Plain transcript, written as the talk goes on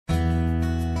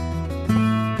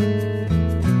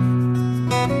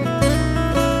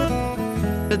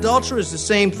adulterer is the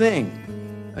same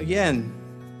thing. Again,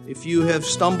 if you have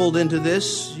stumbled into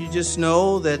this, you just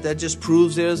know that just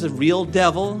proves there's a real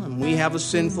devil, and we have a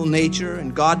sinful nature,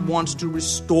 and God wants to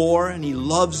restore, and He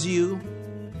loves you,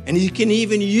 and He can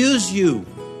even use you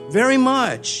very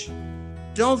much.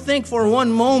 Don't think for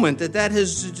one moment that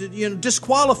has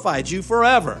disqualified you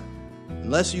forever,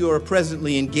 unless you are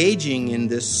presently engaging in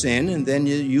this sin, and then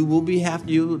you will be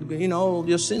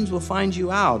your sins will find you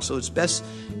out. So it's best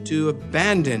to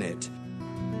abandon it.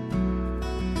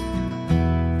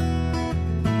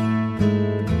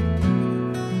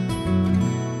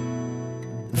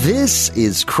 This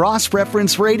is Cross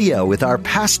Reference Radio with our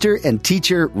pastor and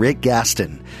teacher, Rick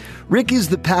Gaston. Rick is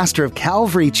the pastor of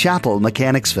Calvary Chapel,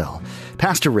 Mechanicsville.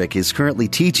 Pastor Rick is currently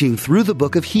teaching through the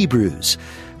book of Hebrews.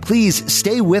 Please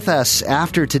stay with us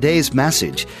after today's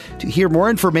message to hear more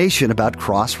information about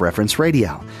Cross Reference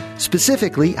Radio,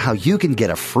 specifically how you can get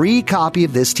a free copy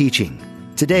of this teaching.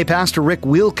 Today, Pastor Rick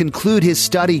will conclude his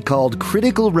study called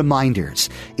Critical Reminders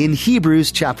in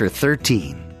Hebrews chapter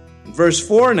 13. Verse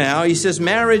 4 now, he says,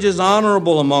 marriage is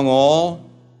honorable among all,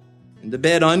 and the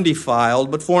bed undefiled,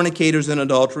 but fornicators and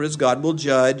adulterers God will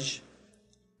judge.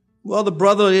 Well, the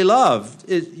brotherly love,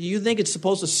 you think it's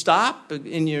supposed to stop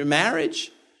in your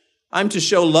marriage? I'm to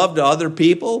show love to other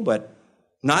people, but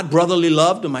not brotherly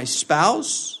love to my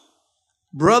spouse?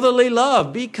 Brotherly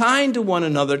love, be kind to one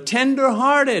another,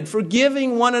 tender-hearted,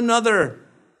 forgiving one another,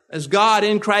 as God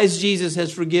in Christ Jesus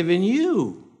has forgiven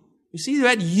you. You see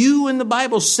that you in the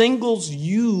Bible singles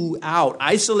you out,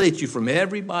 isolates you from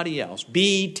everybody else.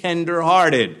 Be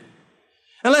tender-hearted.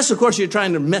 Unless, of course, you're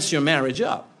trying to mess your marriage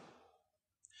up.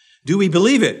 Do we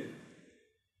believe it?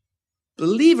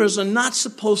 Believers are not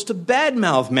supposed to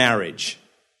badmouth marriage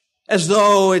as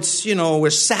though it's, we're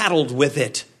saddled with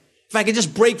it. If I could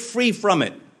just break free from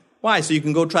it. Why? So you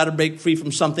can go try to break free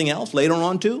from something else later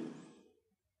on too?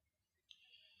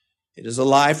 It is a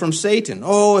lie from Satan.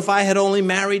 Oh, if I had only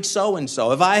married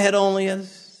so-and-so, if I had only...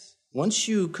 Once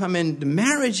you come in, the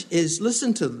marriage is,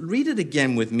 read it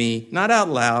again with me, not out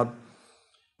loud,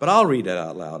 but I'll read it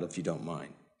out loud if you don't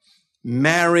mind.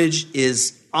 Marriage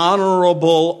is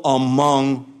honorable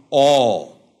among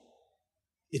all.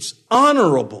 It's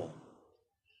honorable.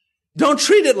 Don't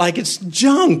treat it like it's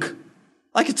junk,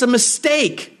 like it's a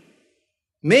mistake.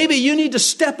 Maybe you need to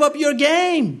step up your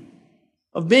game.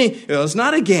 It's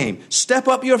not a game. Step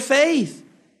up your faith.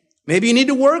 Maybe you need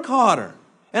to work harder.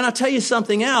 And I'll tell you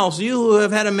something else. You who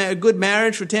have had a good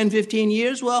marriage for 10, 15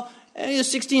 years,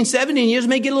 16, 17 years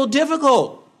may get a little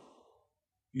difficult.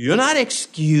 You're not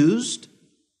excused.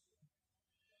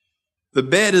 The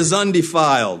bed is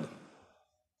undefiled.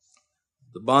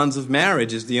 The bonds of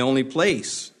marriage is the only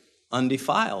place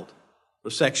undefiled for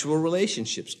sexual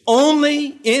relationships.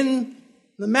 Only in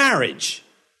the marriage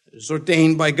that is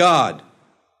ordained by God.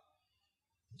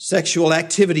 Sexual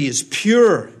activity is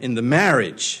pure in the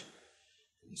marriage.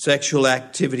 Sexual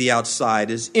activity outside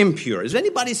is impure. Is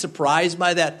anybody surprised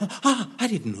by that? I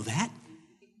didn't know that.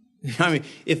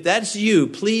 If that's you,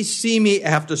 please see me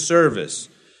after service.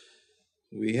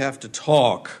 We have to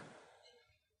talk.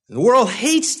 The world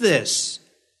hates this.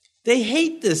 They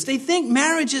hate this. They think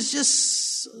marriage is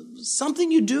just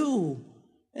something you do,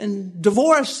 and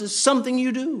divorce is something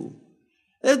you do.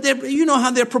 You know how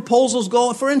their proposals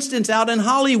go. For instance, out in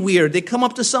Hollywood, they come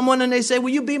up to someone and they say, will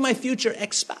you be my future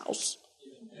ex-spouse?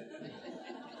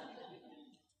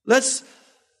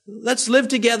 Let's live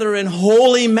together in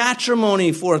holy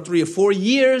matrimony for 3 or 4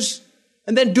 years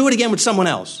and then do it again with someone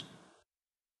else.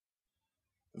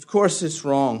 Of course, it's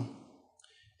wrong.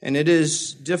 And it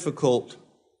is difficult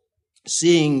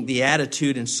seeing the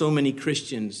attitude in so many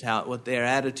Christians, what their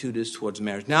attitude is towards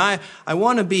marriage. Now, I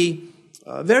want to be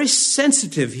very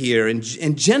sensitive here and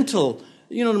gentle.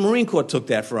 The Marine Corps took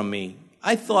that from me.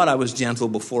 I thought I was gentle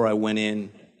before I went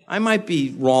in. I might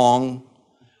be wrong,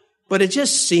 but it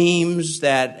just seems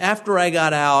that after I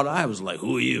got out, I was like,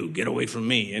 who are you? Get away from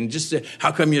me. And just,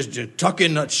 how come you tuck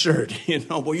in that shirt?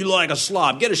 Well, you look like a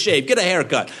slob. Get a shave. Get a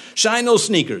haircut. Shine those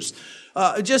sneakers.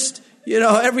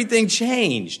 Everything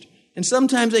changed. And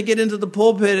sometimes I get into the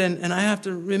pulpit and I have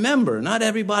to remember, not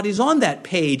everybody's on that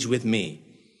page with me.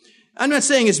 I'm not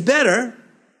saying it's better.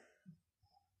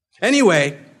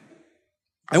 Anyway,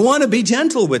 I want to be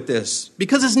gentle with this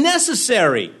because it's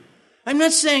necessary. I'm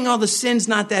not saying, the sin's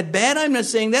not that bad. I'm not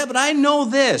saying that, but I know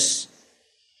this.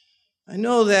 I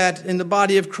know that in the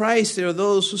body of Christ, there are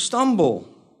those who stumble.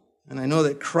 And I know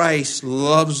that Christ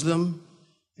loves them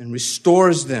and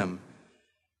restores them.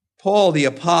 Paul, the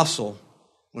apostle,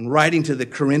 when writing to the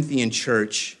Corinthian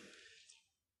church,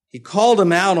 he called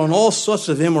them out on all sorts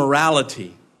of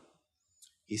immorality.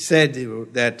 He said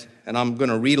that, and I'm going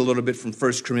to read a little bit from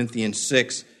 1 Corinthians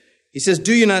 6. He says,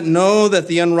 do you not know that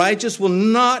the unrighteous will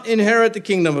not inherit the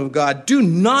kingdom of God? Do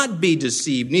not be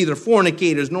deceived, neither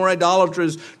fornicators, nor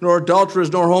idolaters, nor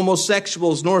adulterers, nor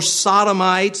homosexuals, nor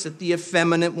sodomites, the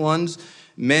effeminate ones,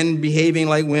 men behaving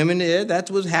like women.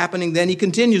 That's what's happening then. He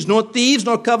continues, nor thieves,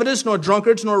 nor covetous, nor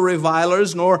drunkards, nor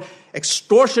revilers, nor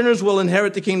extortioners will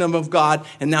inherit the kingdom of God.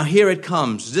 And now here it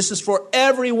comes. This is for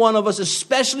every one of us,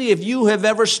 especially if you have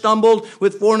ever stumbled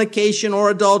with fornication or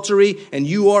adultery and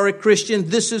you are a Christian.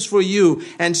 This is for you.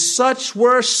 And such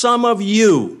were some of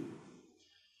you.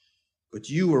 But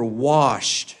you were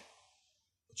washed.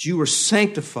 But you were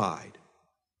sanctified.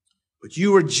 But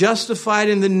you were justified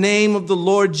in the name of the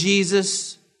Lord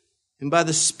Jesus and by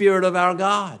the Spirit of our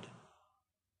God.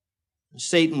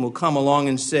 Satan will come along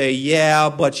and say, yeah,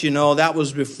 but that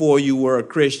was before you were a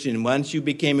Christian. Once you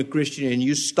became a Christian and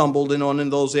you stumbled in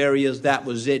those areas, that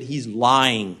was it. He's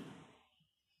lying.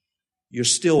 You're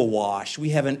still washed.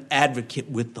 We have an advocate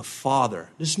with the Father.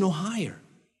 There's no higher.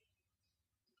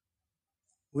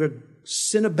 Where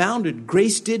sin abounded,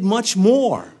 grace did much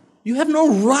more. You have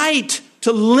no right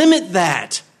to limit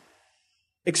that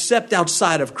except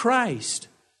outside of Christ.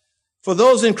 For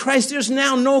those in Christ, there's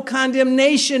now no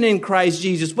condemnation in Christ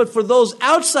Jesus. But for those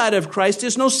outside of Christ,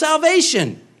 there's no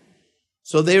salvation.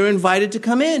 So they are invited to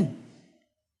come in.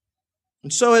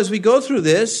 And so as we go through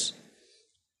this,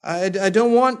 I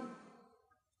don't want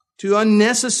to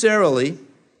unnecessarily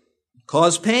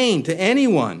cause pain to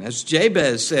anyone, as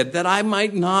Jabez said, that I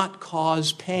might not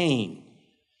cause pain.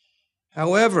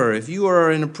 However, if you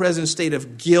are in a present state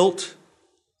of guilt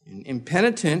and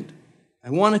impenitent,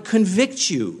 I want to convict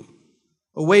you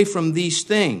away from these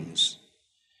things.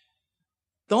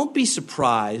 Don't be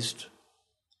surprised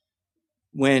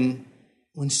when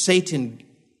Satan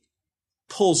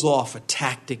pulls off a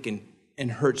tactic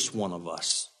and hurts one of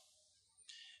us.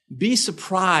 Be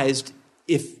surprised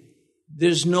if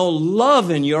there's no love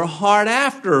in your heart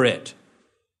after it.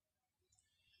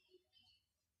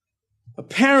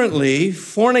 Apparently,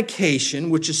 fornication,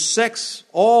 which is sex,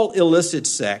 all illicit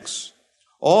sex,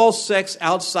 all sex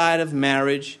outside of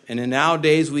marriage, and in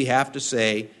nowadays we have to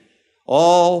say,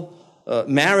 all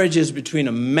marriage is between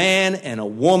a man and a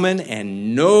woman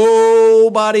and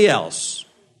nobody else.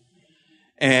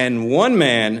 And one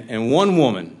man and one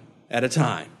woman at a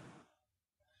time.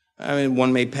 I mean,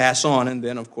 one may pass on, and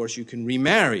then, of course, you can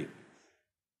remarry.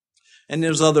 And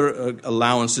there's other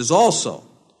allowances also.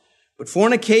 But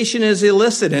fornication is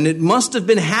illicit, and it must have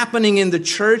been happening in the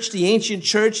church, the ancient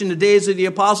church, in the days of the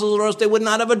apostles, or else they would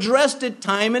not have addressed it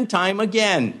time and time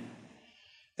again.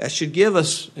 That should give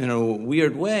us, in a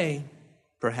weird way,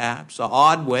 perhaps, an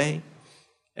odd way,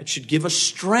 that should give us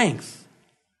strength.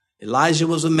 Elijah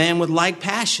was a man with like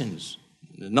passions.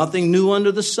 There's nothing new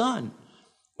under the sun.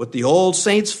 What the old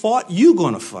saints fought, you're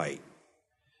going to fight.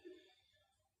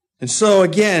 And so,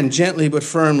 again, gently but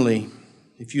firmly,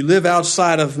 if you live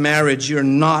outside of marriage, you're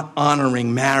not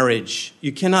honoring marriage.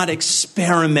 You cannot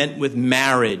experiment with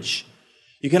marriage.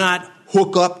 You cannot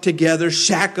hook up together,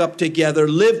 shack up together,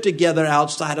 live together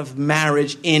outside of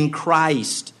marriage in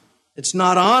Christ. It's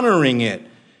not honoring it.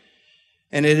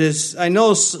 And it is, I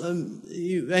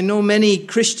know many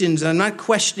Christians, I'm not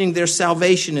questioning their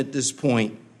salvation at this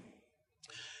point.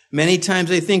 Many times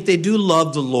they think they do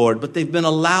love the Lord, but they've been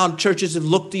allowed, churches have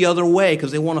looked the other way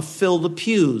because they want to fill the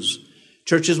pews.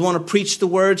 Churches want to preach the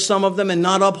word, some of them, and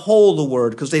not uphold the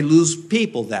word because they lose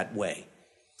people that way.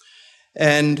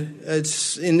 And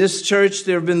it's in this church,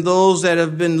 there have been those that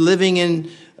have been living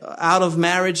out of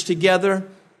marriage together,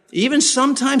 even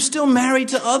sometimes still married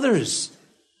to others.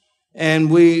 And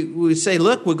we say,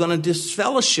 look, we're going to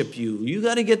disfellowship you. You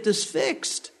got to get this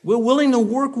fixed. We're willing to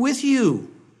work with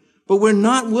you, but we're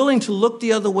not willing to look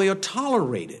the other way or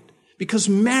tolerate it because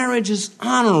marriage is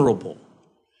honorable.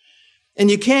 And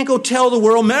you can't go tell the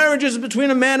world marriage is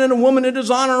between a man and a woman, it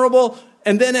is honorable,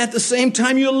 and then at the same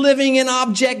time you're living in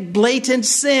abject, blatant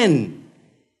sin.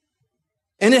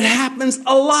 And it happens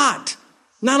a lot,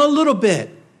 not a little bit.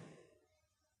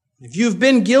 If you've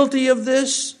been guilty of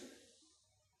this,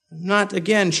 I'm not,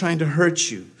 again, trying to hurt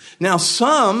you. Now,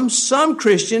 some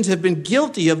Christians have been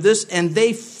guilty of this, and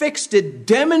they fixed it,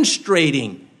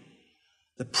 demonstrating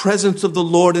the presence of the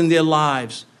Lord in their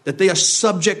lives, that they are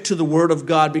subject to the Word of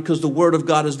God because the Word of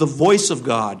God is the voice of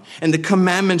God, and the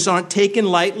commandments aren't taken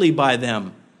lightly by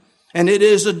them. And it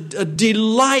is a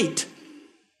delight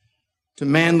to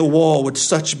man the wall with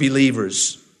such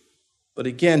believers. But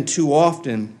again, too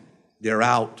often, they're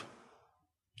out.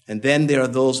 And then there are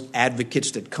those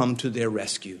advocates that come to their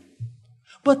rescue.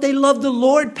 But they love the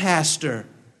Lord, Pastor.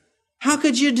 How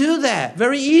could you do that?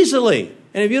 Very easily.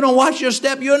 And if you don't watch your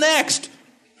step, you're next.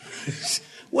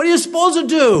 What are you supposed to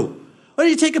do? What do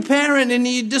you take a parent and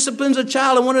he disciplines a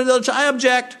child and one of the other, I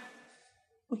object.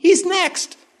 He's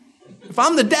next. If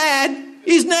I'm the dad,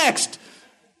 he's next.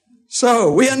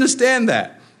 So we understand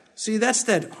that. See, that's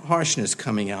that harshness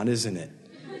coming out, isn't it?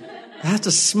 I have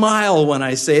to smile when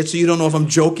I say it so you don't know if I'm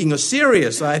joking or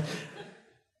serious.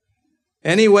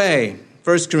 Anyway,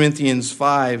 1 Corinthians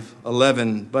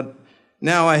 5:11, but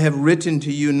now I have written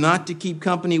to you not to keep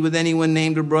company with anyone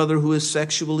named a brother who is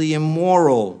sexually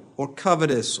immoral or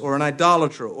covetous or an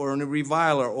idolater or a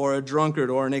reviler or a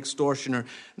drunkard or an extortioner,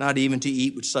 not even to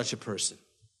eat with such a person.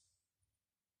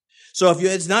 So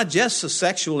it's not just a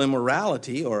sexual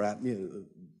immorality or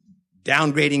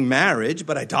downgrading marriage,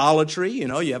 but idolatry.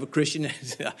 You have a Christian.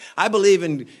 I believe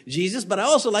in Jesus, but I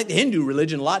also like the Hindu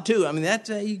religion a lot too. I mean, that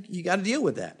you got to deal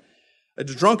with that. A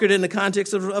drunkard in the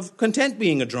context of content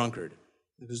being a drunkard.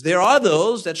 Because there are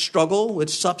those that struggle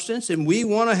with substance, and we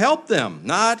want to help them,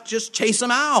 not just chase them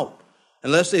out.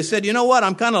 Unless they said, you know what,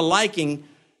 I'm kind of liking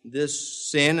this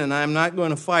sin, and I'm not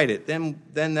going to fight it. Then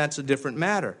that's a different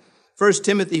matter. 1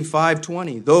 Timothy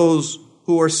 5:20, those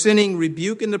who are sinning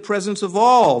rebuke in the presence of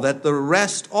all, that the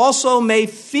rest also may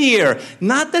fear.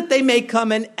 Not that they may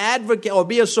come and advocate or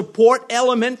be a support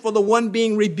element for the one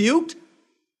being rebuked,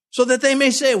 so that they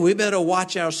may say, we better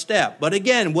watch our step. But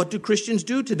again, what do Christians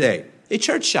do today? A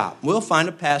church shop. We'll find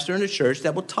a pastor in a church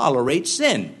that will tolerate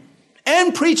sin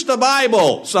and preach the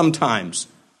Bible sometimes.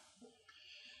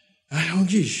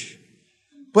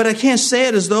 But I can't say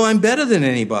it as though I'm better than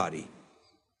anybody.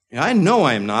 I know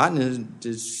I'm not, and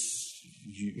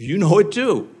you know it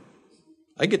too.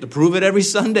 I get to prove it every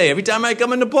Sunday, every time I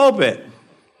come in the pulpit.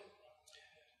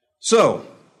 So,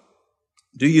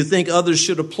 do you think others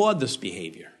should applaud this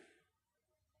behavior?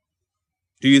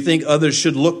 Do you think others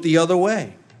should look the other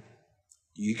way?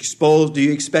 Do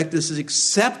you expect this is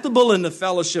acceptable in the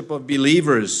fellowship of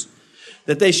believers?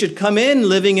 That they should come in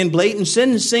living in blatant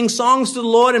sin and sing songs to the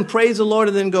Lord and praise the Lord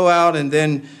and then go out and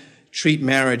then treat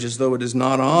marriage as though it is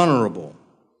not honorable?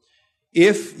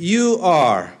 If you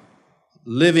are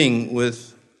living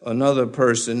with another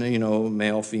person,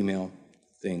 male, female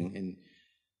thing, and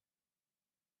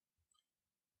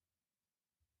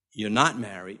you're not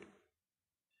married,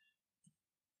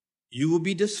 you will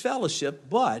be disfellowshipped,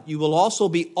 but you will also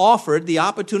be offered the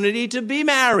opportunity to be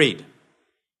married.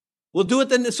 We'll do it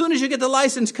then as soon as you get the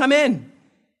license, come in. And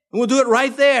we'll do it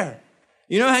right there.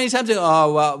 You know how many times they don't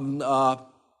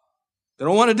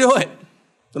want to do it.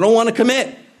 They don't want to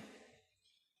commit.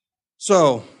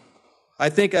 So, I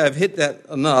think I've hit that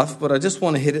enough, but I just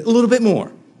want to hit it a little bit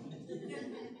more.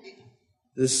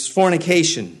 This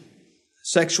fornication,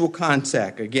 sexual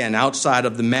contact, again, outside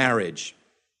of the marriage.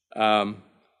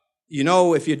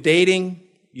 If you're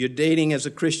dating as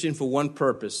a Christian for one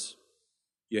purpose.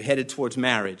 You're headed towards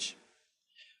marriage.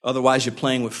 Otherwise, you're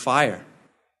playing with fire.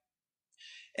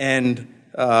 And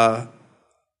the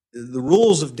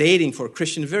rules of dating for a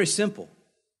Christian are very simple.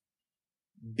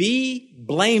 Be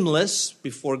blameless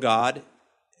before God.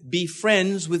 Be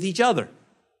friends with each other.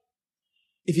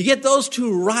 If you get those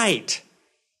two right,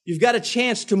 you've got a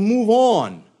chance to move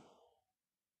on,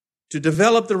 to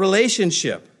develop the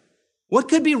relationship. What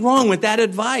could be wrong with that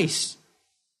advice?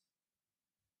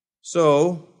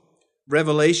 So,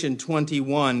 Revelation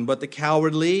 21, but the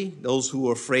cowardly, those who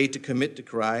are afraid to commit to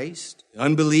Christ,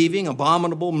 unbelieving,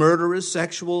 abominable, murderers,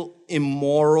 sexual,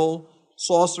 immoral,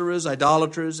 sorcerers,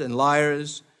 idolaters, and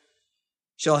liars,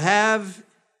 shall have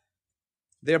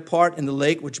their part in the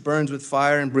lake which burns with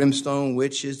fire and brimstone,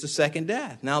 which is the second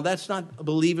death. Now, that's not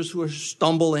believers who are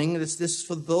stumbling. This is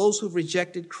for those who've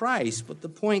rejected Christ. But the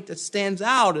point that stands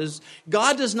out is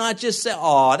God does not just say,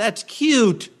 oh, that's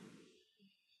cute.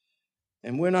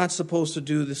 And we're not supposed to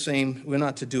do the same. We're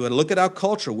not to do it. Look at our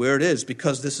culture, where it is,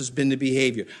 because this has been the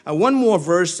behavior. One more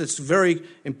verse that's very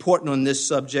important on this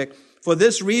subject. For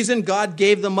this reason, God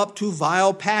gave them up to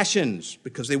vile passions,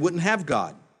 because they wouldn't have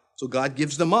God. So God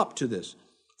gives them up to this.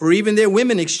 For even their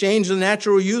women exchange the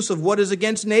natural use of what is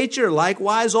against nature.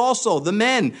 Likewise also the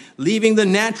men, leaving the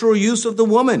natural use of the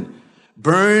woman,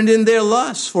 burned in their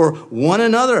lusts for one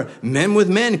another, men with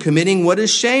men, committing what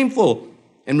is shameful,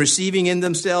 and receiving in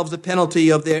themselves the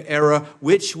penalty of their error,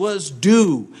 which was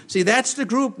due. See, that's the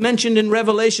group mentioned in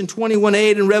Revelation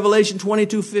 21:8 and Revelation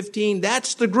 22:15.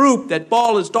 That's the group that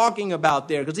Paul is talking about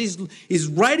there, because he's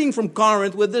writing from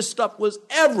Corinth where this stuff was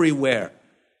everywhere.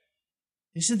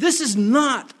 He said, this is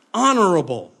not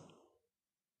honorable.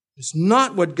 It's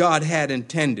not what God had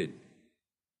intended.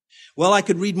 Well, I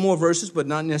could read more verses, but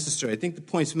not necessary. I think the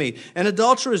point's made. And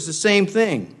adultery is the same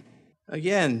thing.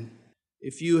 Again,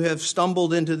 If you have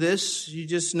stumbled into this, you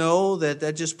just know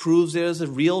that just proves there's a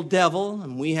real devil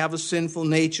and we have a sinful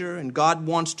nature and God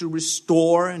wants to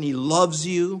restore and He loves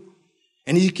you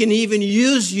and He can even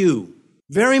use you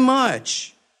very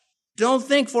much. Don't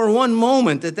think for one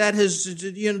moment that has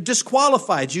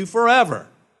disqualified you forever.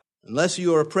 Unless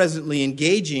you are presently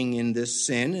engaging in this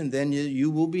sin, and then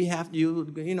you will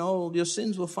your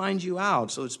sins will find you out.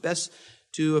 So it's best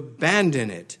to abandon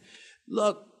it.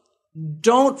 Look,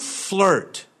 don't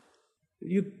flirt.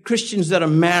 You Christians that are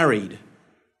married,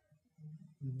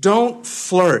 don't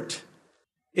flirt.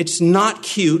 It's not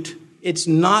cute. It's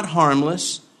not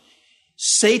harmless.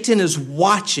 Satan is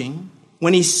watching.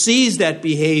 When he sees that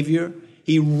behavior,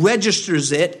 he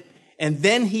registers it, and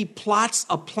then he plots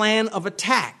a plan of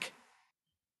attack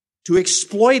to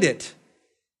exploit it.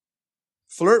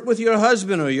 Flirt with your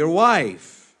husband or your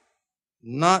wife,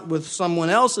 not with someone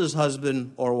else's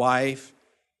husband or wife,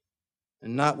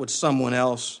 and not with someone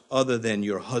else other than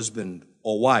your husband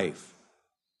or wife.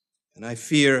 And I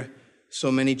fear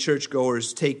so many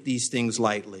churchgoers take these things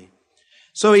lightly.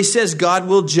 So he says God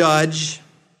will judge.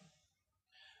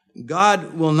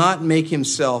 God will not make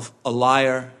Himself a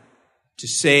liar to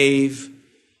save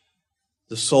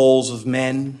the souls of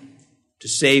men, to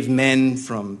save men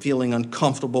from feeling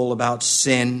uncomfortable about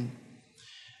sin.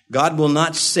 God will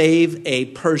not save a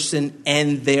person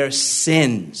and their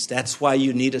sins. That's why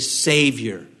you need a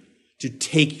Savior to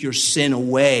take your sin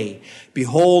away.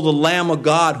 Behold the Lamb of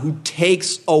God who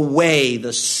takes away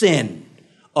the sin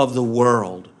of the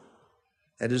world.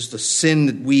 That is the sin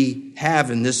that we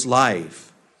have in this life.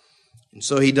 And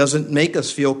so He doesn't make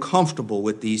us feel comfortable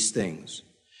with these things.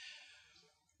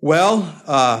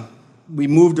 Well, we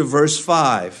move to verse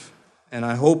 5, and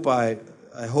I hope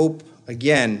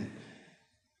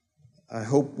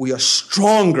we are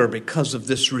stronger because of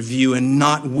this review and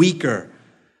not weaker.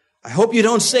 I hope you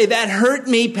don't say, that hurt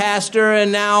me, Pastor,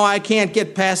 and now I can't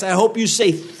get past. I hope you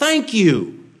say, thank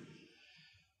you.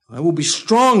 I will be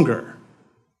stronger.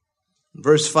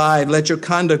 Verse 5, let your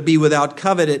conduct be without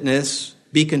covetousness.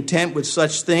 Be content with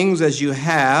such things as you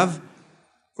have.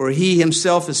 For He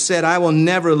Himself has said, I will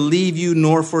never leave you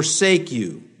nor forsake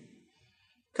you.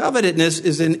 Covetousness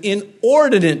is an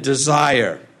inordinate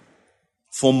desire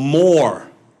for more.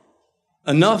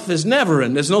 Enough is never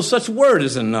in. There's no such word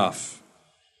as enough.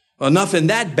 Enough in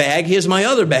that bag. Here's my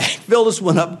other bag. Fill this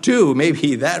one up too.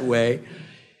 Maybe that way.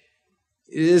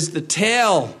 It is the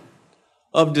tail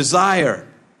of desire,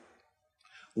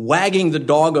 wagging the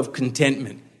dog of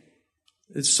contentment.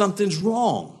 Something's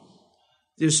wrong.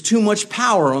 There's too much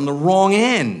power on the wrong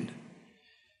end.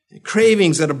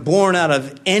 Cravings that are born out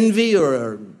of envy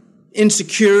or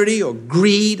insecurity or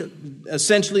greed,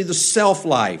 essentially the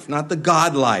self-life, not the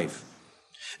God life.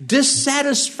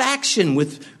 Dissatisfaction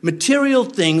with material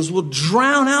things will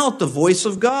drown out the voice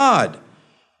of God.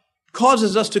 It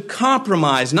causes us to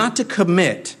compromise, not to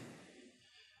commit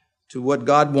to what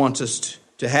God wants us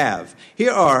to have.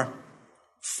 Here are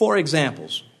 4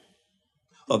 examples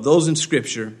of those in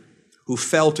Scripture who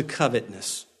fell to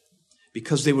covetousness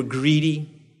because they were greedy,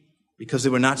 because they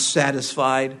were not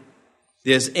satisfied.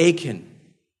 There's Achan.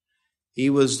 He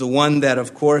was the one that,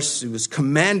 of course, he was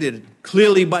commanded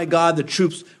clearly by God. The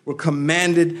troops were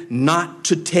commanded not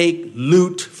to take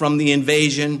loot from the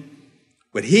invasion.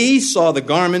 But he saw the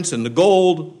garments and the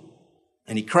gold,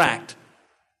 and he cracked.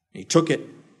 He took it,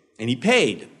 and he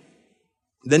paid.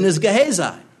 Then there's Gehazi.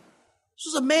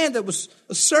 This was a man that was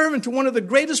a servant to one of the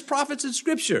greatest prophets in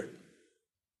Scripture.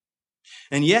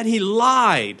 And yet he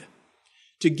lied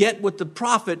to get what the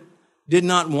prophet did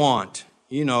not want.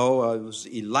 You know, it was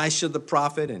Elisha the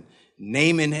prophet, and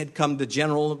Naaman had come, the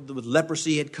general with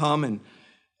leprosy had come, and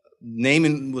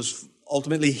Naaman was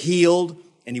ultimately healed,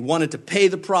 and he wanted to pay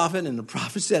the prophet, and the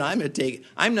prophet said,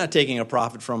 I'm not taking a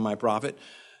profit from my prophet,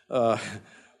 from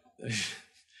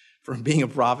being a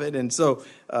prophet. And so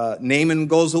Naaman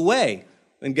goes away.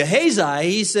 And Gehazi,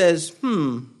 he says,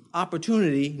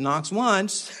 opportunity knocks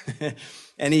once.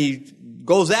 And he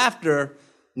goes after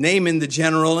Naaman the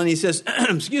general, and he says,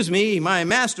 excuse me, my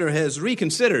master has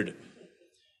reconsidered.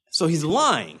 So he's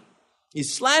lying.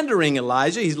 He's slandering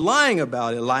Elijah. He's lying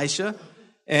about Elisha,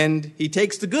 and he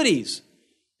takes the goodies.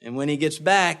 And when he gets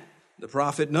back, the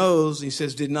prophet knows. He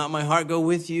says, did not my heart go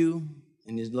with you?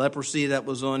 And his leprosy that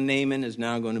was on Naaman is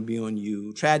now going to be on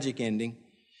you. Tragic ending.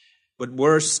 But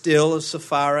worse still is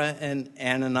Sapphira and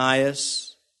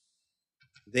Ananias.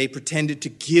 They pretended to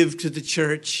give to the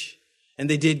church, and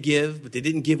they did give, but they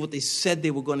didn't give what they said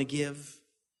they were going to give.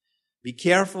 Be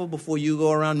careful before you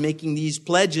go around making these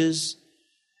pledges.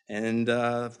 And,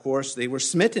 of course, they were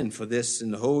smitten for this,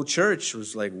 and the whole church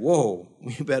was like, whoa,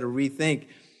 we better rethink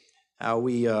how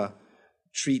we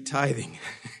treat tithing.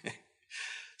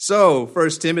 So,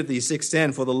 1 Timothy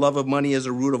 6:10, for the love of money is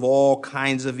a root of all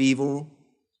kinds of evil,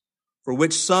 for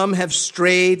which some have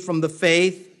strayed from the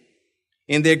faith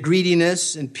in their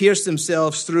greediness and pierced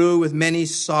themselves through with many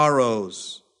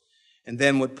sorrows. And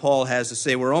then what Paul has to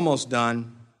say, we're almost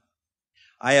done.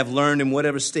 I have learned in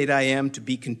whatever state I am to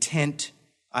be content.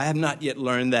 I have not yet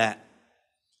learned that.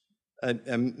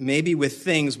 Maybe with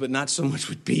things, but not so much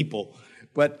with people.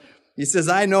 But he says,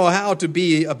 I know how to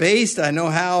be abased. I know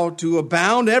how to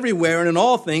abound everywhere. And in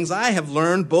all things, I have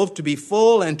learned both to be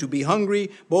full and to be hungry,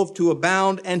 both to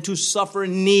abound and to suffer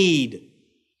need.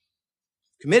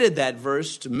 Committed that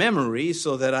verse to memory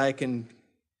so that I can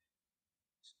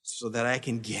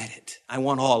get it. I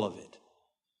want all of it.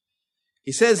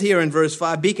 He says here in verse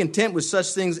 5, be content with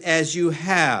such things as you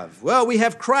have. Well, we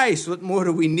have Christ. What more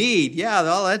do we need? Yeah,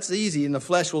 well, that's easy. And the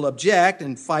flesh will object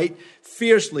and fight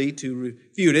fiercely to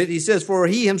refute it. He says, for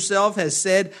he himself has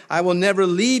said, I will never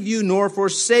leave you nor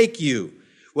forsake you.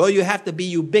 Well, you have to be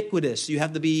ubiquitous. You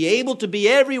have to be able to be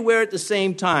everywhere at the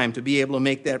same time to be able to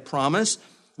make that promise,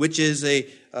 which is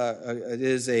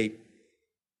a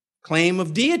claim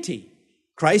of deity.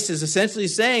 Christ is essentially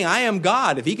saying, I am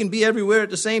God. If he can be everywhere at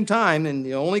the same time, and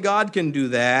only God can do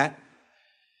that,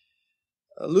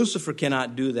 Lucifer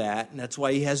cannot do that. And that's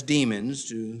why he has demons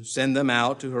to send them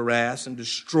out to harass and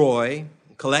destroy.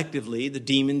 Collectively, the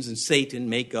demons and Satan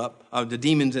the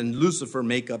demons and Lucifer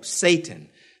make up Satan,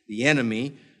 the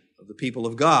enemy of the people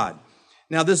of God.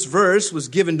 Now, this verse was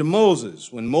given to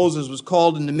Moses. When Moses was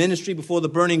called into ministry before the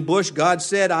burning bush, God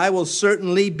said, I will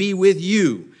certainly be with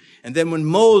you. And then when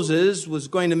Moses was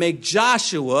going to make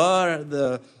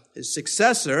Joshua his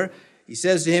successor, he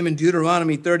says to him in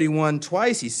Deuteronomy 31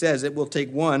 twice, he says it will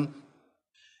take one.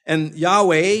 And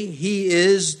Yahweh, he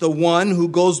is the one who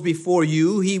goes before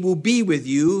you. He will be with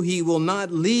you. He will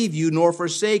not leave you nor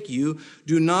forsake you.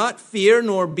 Do not fear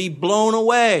nor be blown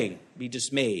away. Be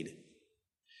dismayed.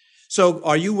 So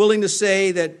are you willing to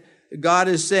say that God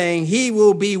is saying he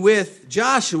will be with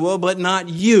Joshua, but not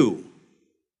you?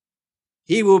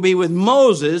 He will be with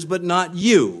Moses, but not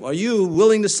you. Are you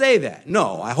willing to say that?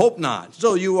 No, I hope not.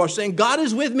 So you are saying, God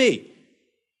is with me.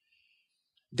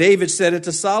 David said it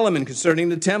to Solomon concerning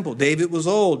the temple. David was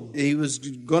old. He was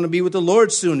going to be with the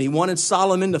Lord soon. He wanted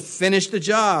Solomon to finish the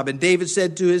job. And David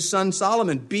said to his son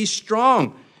Solomon, be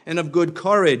strong and of good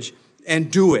courage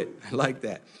and do it. I like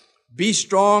that. Be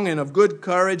strong and of good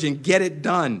courage and get it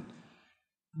done.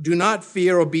 Do not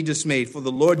fear or be dismayed, for the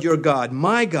Lord your God,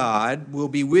 my God, will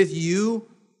be with you.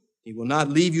 He will not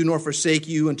leave you nor forsake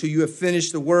you until you have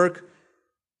finished the work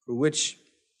for which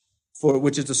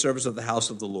is the service of the house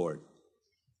of the Lord.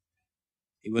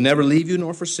 He will never leave you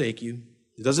nor forsake you.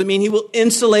 It doesn't mean he will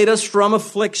insulate us from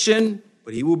affliction,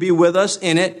 but he will be with us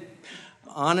in it.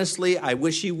 Honestly, I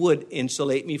wish he would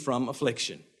insulate me from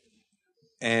affliction.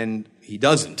 And he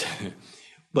doesn't.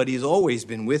 But he's always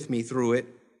been with me through it.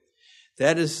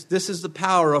 This is the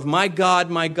power of my God,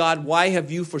 why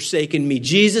have you forsaken me?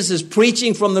 Jesus is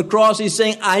preaching from the cross. He's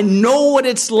saying, I know what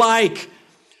it's like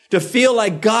to feel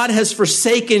like God has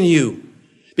forsaken you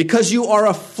because you are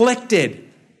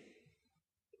afflicted.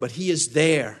 But he is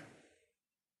there.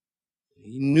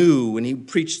 He knew when he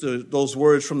preached those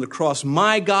words from the cross,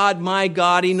 my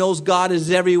God, he knows God is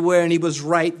everywhere, and he was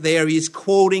right there. He's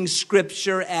quoting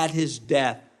scripture at his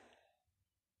death.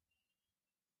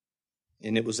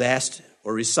 And it was asked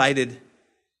or recited,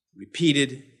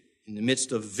 repeated in the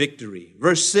midst of victory.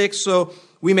 Verse 6, so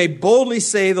we may boldly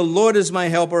say, the Lord is my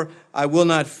helper, I will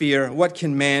not fear. What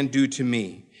can man do to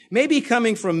me? Maybe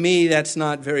coming from me, that's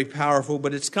not very powerful,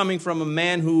 but it's coming from a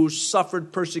man who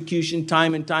suffered persecution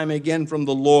time and time again from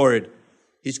the Lord.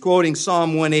 He's quoting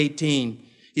Psalm 118.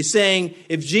 He's saying,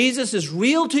 if Jesus is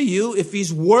real to you, if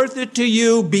he's worth it to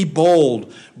you, be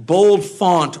bold. Bold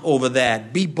font over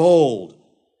that. Be bold.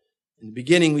 In the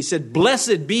beginning, we said,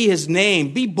 blessed be his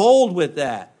name. Be bold with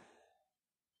that.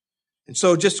 And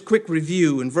so just a quick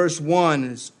review. In verse 1,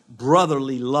 it's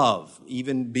brotherly love,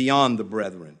 even beyond the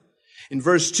brethren. In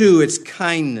verse 2, it's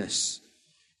kindness.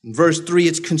 In verse 3,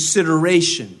 it's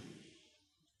consideration.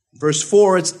 In verse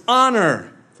 4, it's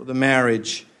honor for the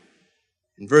marriage.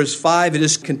 In verse 5, it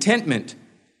is contentment.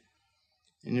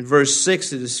 And in verse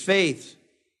 6, it is faith.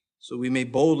 So we may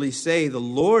boldly say, the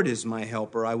Lord is my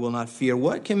helper, I will not fear.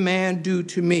 What can man do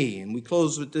to me? And we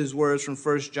close with these words from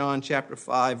 1 John chapter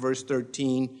 5, verse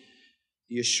 13,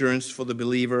 the assurance for the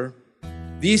believer.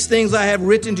 These things I have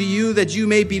written to you that you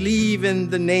may believe in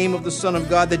the name of the Son of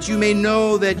God, that you may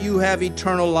know that you have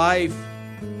eternal life,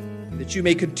 that you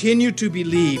may continue to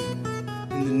believe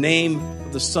in the name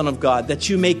of the Son of God, that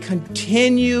you may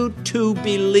continue to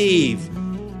believe.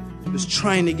 He was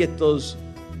trying to get those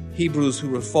Hebrews who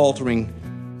were faltering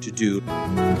to do.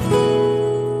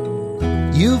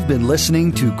 You've been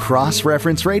listening to Cross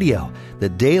Reference Radio, the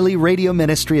daily radio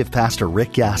ministry of Pastor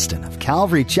Rick Gaston of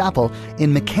Calvary Chapel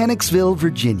in Mechanicsville,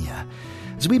 Virginia.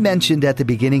 As we mentioned at the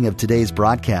beginning of today's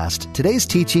broadcast, today's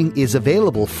teaching is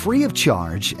available free of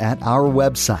charge at our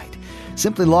website.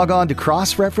 Simply log on to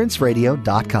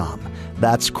crossreferenceradio.com.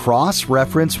 That's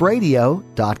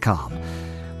crossreferenceradio.com.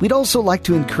 We'd also like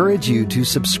to encourage you to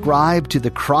subscribe to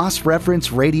the Cross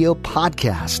Reference Radio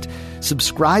podcast.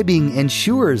 Subscribing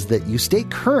ensures that you stay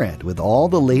current with all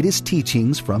the latest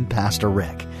teachings from Pastor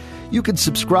Rick. You can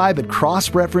subscribe at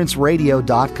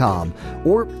crossreferenceradio.com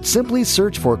or simply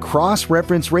search for Cross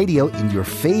Reference Radio in your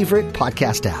favorite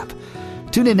podcast app.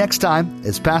 Tune in next time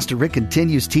as Pastor Rick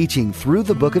continues teaching through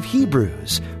the book of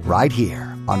Hebrews right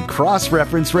here on Cross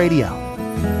Reference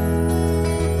Radio.